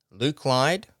Luke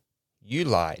lied, you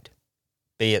lied.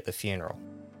 Be at the funeral.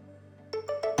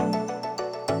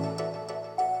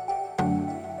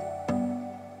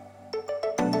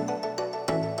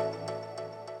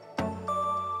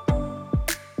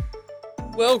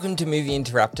 Welcome to Movie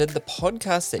Interrupted, the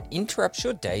podcast that interrupts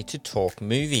your day to talk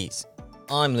movies.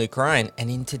 I'm Luke Ryan, and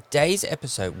in today's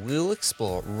episode, we'll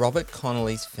explore Robert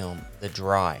Connolly's film, The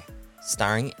Dry,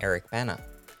 starring Eric Bana,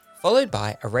 followed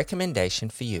by a recommendation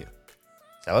for you.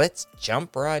 So let's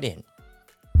jump right in.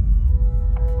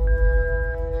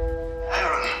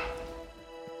 Aaron,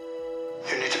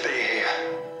 you need to be here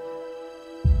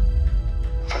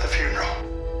for the funeral.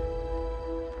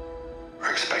 We're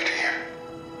expecting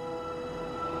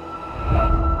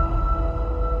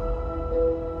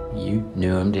you. You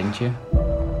knew him, didn't you?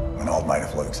 An old mate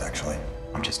of Luke's, actually.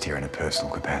 I'm just here in a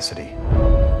personal capacity.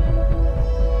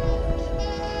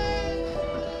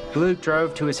 Luke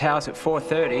drove to his house at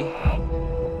 4:30,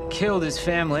 killed his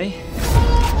family,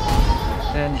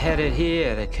 then headed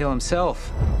here to kill himself.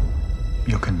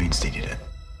 You're convinced he did it?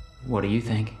 What do you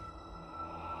think?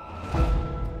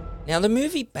 Now, the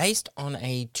movie, based on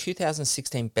a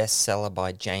 2016 bestseller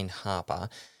by Jane Harper,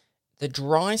 The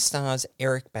Dry stars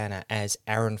Eric Bana as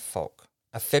Aaron Falk,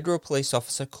 a federal police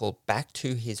officer called back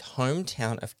to his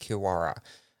hometown of Kiwara.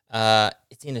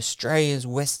 It's in Australia's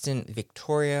Western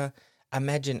Victoria.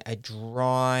 Imagine a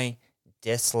dry,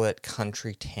 desolate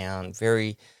country town,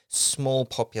 very small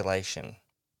population.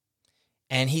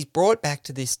 And he's brought back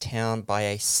to this town by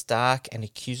a stark and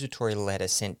accusatory letter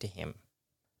sent to him.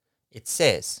 It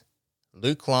says,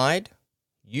 Luke lied,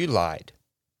 you lied.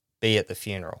 Be at the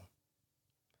funeral.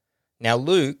 Now,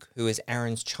 Luke, who is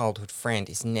Aaron's childhood friend,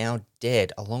 is now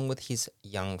dead along with his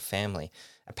young family,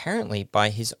 apparently by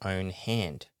his own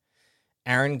hand.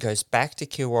 Aaron goes back to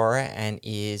Kiwara and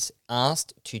is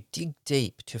asked to dig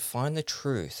deep to find the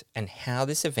truth and how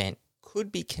this event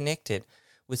could be connected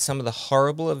with some of the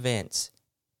horrible events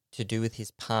to do with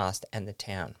his past and the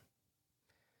town.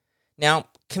 Now,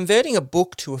 converting a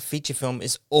book to a feature film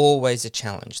is always a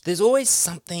challenge. There's always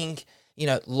something,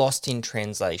 lost in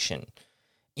translation.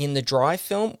 In the Dry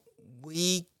film,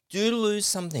 we do lose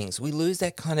some things. We lose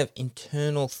that kind of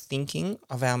internal thinking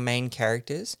of our main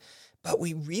characters, but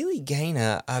we really gain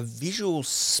a visual,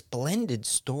 splendid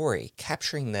story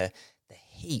capturing the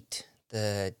heat,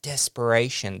 the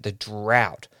desperation, the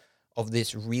drought of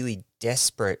this really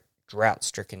desperate,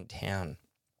 drought-stricken town.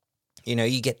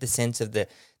 You get the sense of the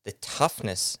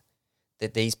toughness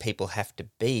that these people have to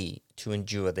be to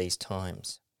endure these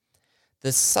times.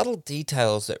 The subtle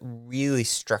details that really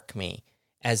struck me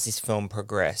as this film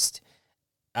progressed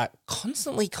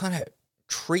constantly kind of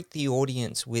treat the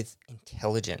audience with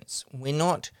intelligence. We're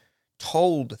not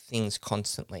told things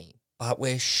constantly, but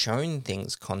we're shown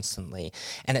things constantly.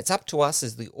 And it's up to us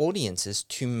as the audiences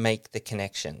to make the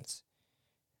connections.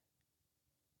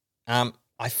 I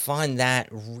find that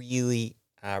really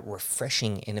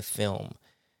refreshing in a film.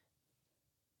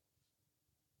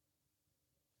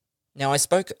 Now, I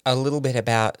spoke a little bit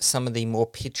about some of the more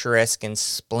picturesque and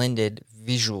splendid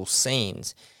visual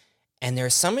scenes, and there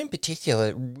are some in particular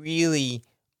that really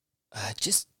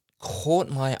just caught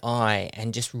my eye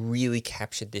and just really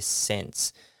captured this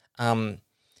sense.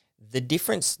 The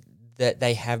difference that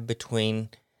they have between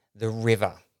the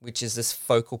river, which is this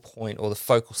focal point or the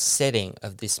focal setting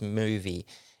of this movie.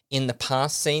 In the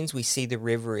past scenes, we see the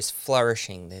river is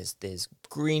flourishing. There's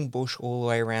green bush all the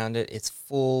way around it. It's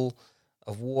full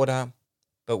of water,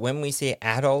 but when we see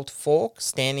adult Falk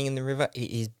standing in the river, it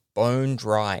is bone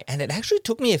dry. And it actually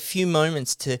took me a few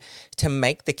moments to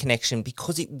make the connection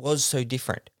because it was so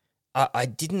different.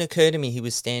 It didn't occur to me he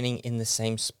was standing in the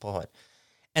same spot.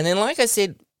 And then, like I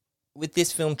said, with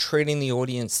this film treating the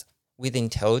audience with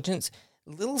intelligence,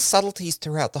 little subtleties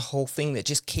throughout the whole thing that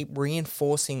just keep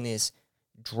reinforcing this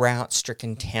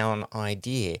drought-stricken town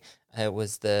idea. It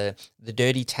was the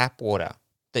dirty tap water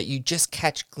that you just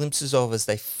catch glimpses of as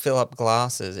they fill up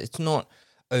glasses. It's not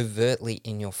overtly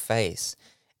in your face.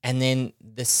 And then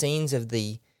the scenes of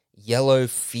the yellow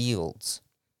fields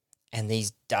and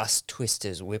these dust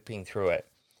twisters whipping through it.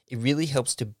 It really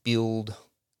helps to build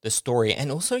the story and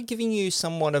also giving you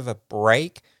somewhat of a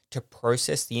break to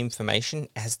process the information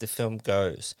as the film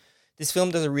goes. This film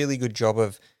does a really good job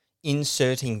of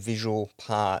inserting visual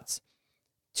parts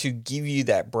to give you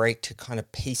that break to kind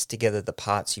of piece together the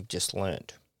parts you've just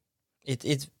learned.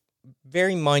 It's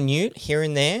very minute here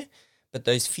and there, but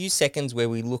those few seconds where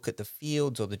we look at the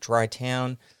fields or the dry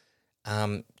town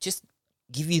just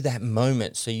give you that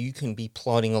moment so you can be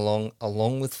plodding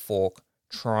along with Falk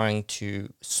trying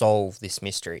to solve this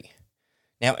mystery.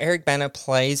 Now, Eric Bana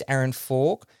plays Aaron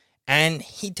Falk, and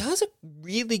he does a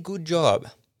really good job.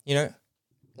 You know,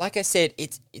 like I said,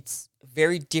 it's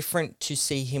very different to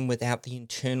see him without the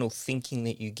internal thinking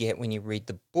that you get when you read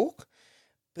the book,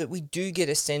 but we do get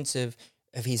a sense of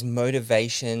his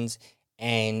motivations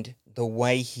and the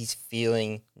way he's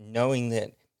feeling, knowing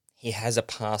that he has a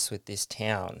past with this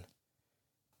town.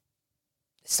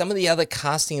 Some of the other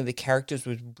casting of the characters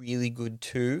was really good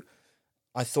too.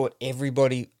 I thought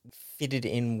everybody fitted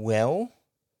in well.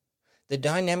 The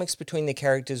dynamics between the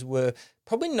characters were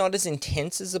probably not as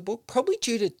intense as the book, probably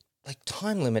due to like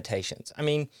time limitations. I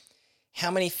mean, how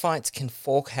many fights can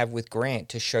Falk have with Grant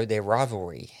to show their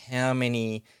rivalry? How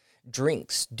many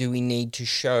drinks do we need to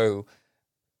show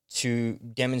to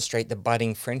demonstrate the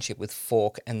budding friendship with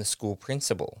Falk and the school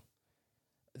principal?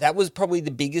 That was probably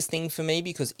the biggest thing for me,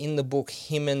 because in the book,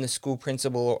 him and the school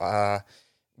principal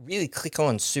really click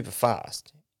on super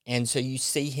fast. And so you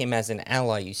see him as an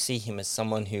ally, you see him as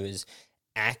someone who is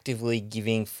actively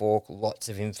giving Falk lots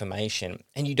of information,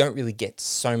 and you don't really get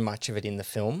so much of it in the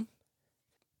film.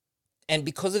 And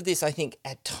because of this, I think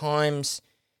at times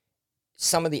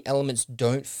some of the elements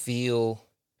don't feel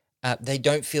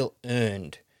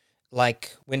earned.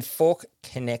 Like when Falk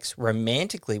connects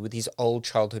romantically with his old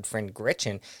childhood friend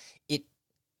Gretchen, it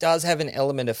does have an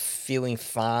element of feeling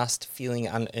fast, feeling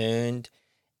unearned.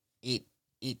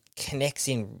 It connects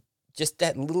in just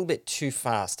that little bit too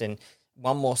fast, and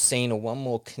one more scene or one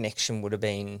more connection would have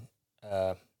been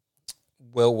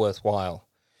well worthwhile.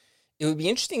 It would be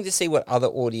interesting to see what other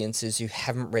audiences who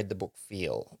haven't read the book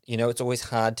feel. You know, it's always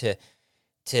hard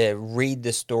to read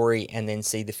the story and then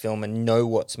see the film and know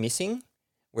what's missing.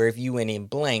 Where if you went in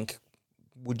blank,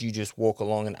 would you just walk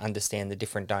along and understand the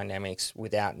different dynamics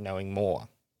without knowing more?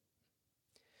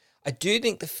 I do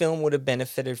think the film would have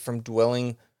benefited from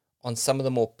dwelling on some of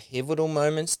the more pivotal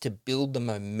moments to build the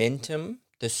momentum,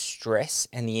 the stress,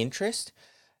 and the interest.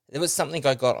 There was something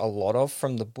I got a lot of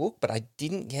from the book, but I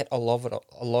didn't get a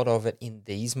lot of it in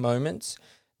these moments.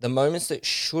 The moments that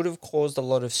should have caused a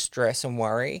lot of stress and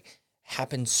worry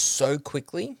happened so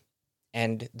quickly,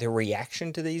 and the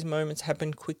reaction to these moments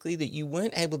happened quickly, that you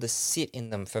weren't able to sit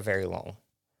in them for very long.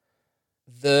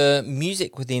 The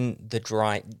music within The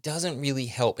Dry doesn't really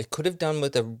help. It could have done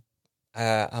with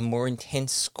a more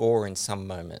intense score in some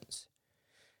moments.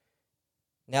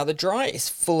 Now, The Dry is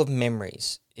full of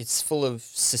memories. It's full of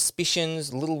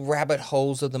suspicions, little rabbit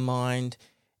holes of the mind,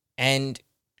 and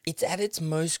it's at its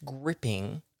most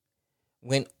gripping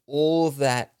when all of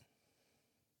that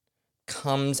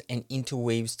comes and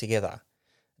interweaves together.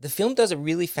 The film does a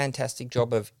really fantastic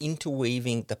job of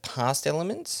interweaving the past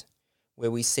elements,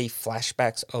 where we see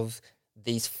flashbacks of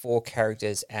these four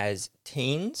characters as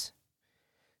teens,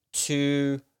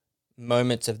 to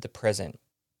moments of the present.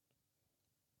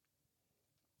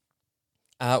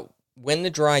 When The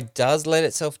Dry does let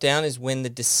itself down is when the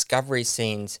discovery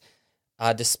scenes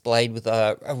are displayed with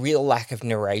a real lack of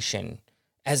narration.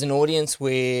 As an audience,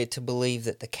 we're to believe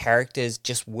that the characters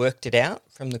just worked it out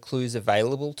from the clues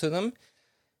available to them.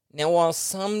 Now, while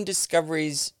some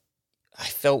discoveries I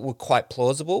felt were quite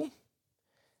plausible,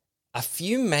 a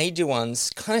few major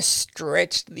ones kind of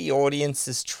stretched the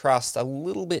audience's trust a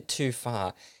little bit too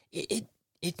far.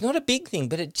 It's not a big thing,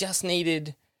 but it just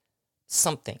needed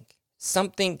something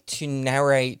to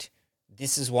narrate,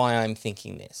 this is why I'm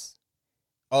thinking this.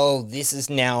 Oh, this is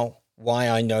now why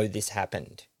I know this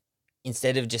happened.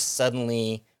 Instead of just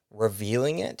suddenly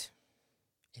revealing it,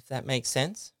 if that makes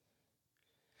sense.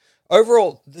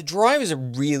 Overall, The Dry is a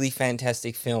really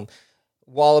fantastic film.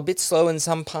 While a bit slow in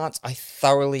some parts, I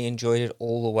thoroughly enjoyed it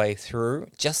all the way through,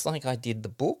 just like I did the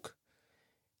book.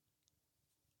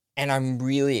 And I'm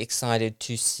really excited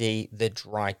to see The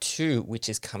Dry 2, which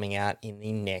is coming out in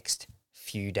the next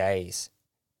few days.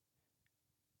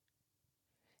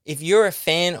 If you're a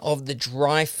fan of The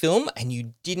Dry film and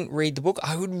you didn't read the book,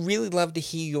 I would really love to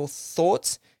hear your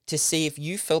thoughts to see if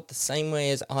you felt the same way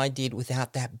as I did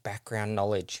without that background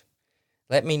knowledge.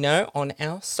 Let me know on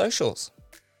our socials.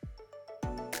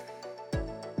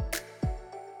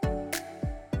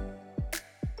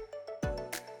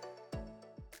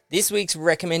 This week's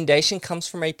recommendation comes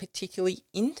from a particularly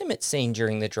intimate scene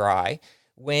during The Dry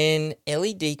when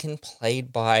Ellie Deacon,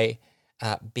 played by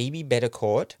Bebe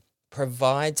Bettencourt,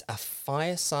 provides a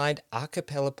fireside a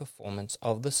cappella performance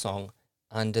of the song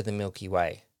Under the Milky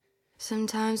Way.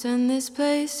 Sometimes when this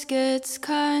place gets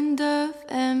kind of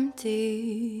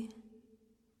empty,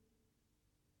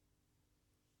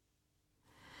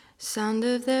 sound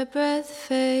of their breath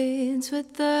fades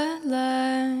with the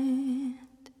light.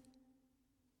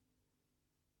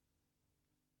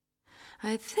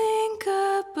 I think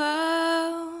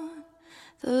about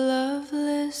the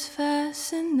loveless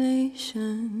fascination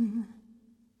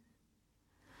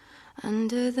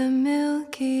under the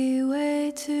Milky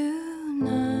Way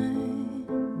tonight.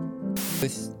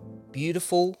 Both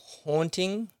beautiful,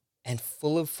 haunting, and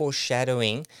full of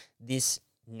foreshadowing, this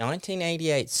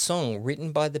 1988 song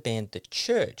written by the band The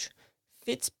Church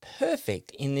fits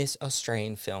perfect in this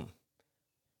Australian film.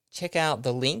 Check out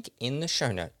the link in the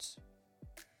show notes.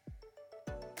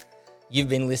 You've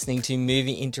been listening to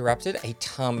Movie Interrupted, a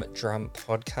Tum Drum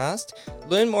podcast.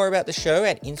 Learn more about the show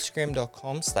at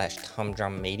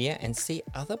instagram.com/tumdrummedia and see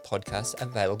other podcasts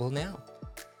available now.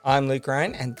 I'm Luke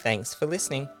Ryan, and thanks for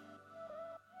listening.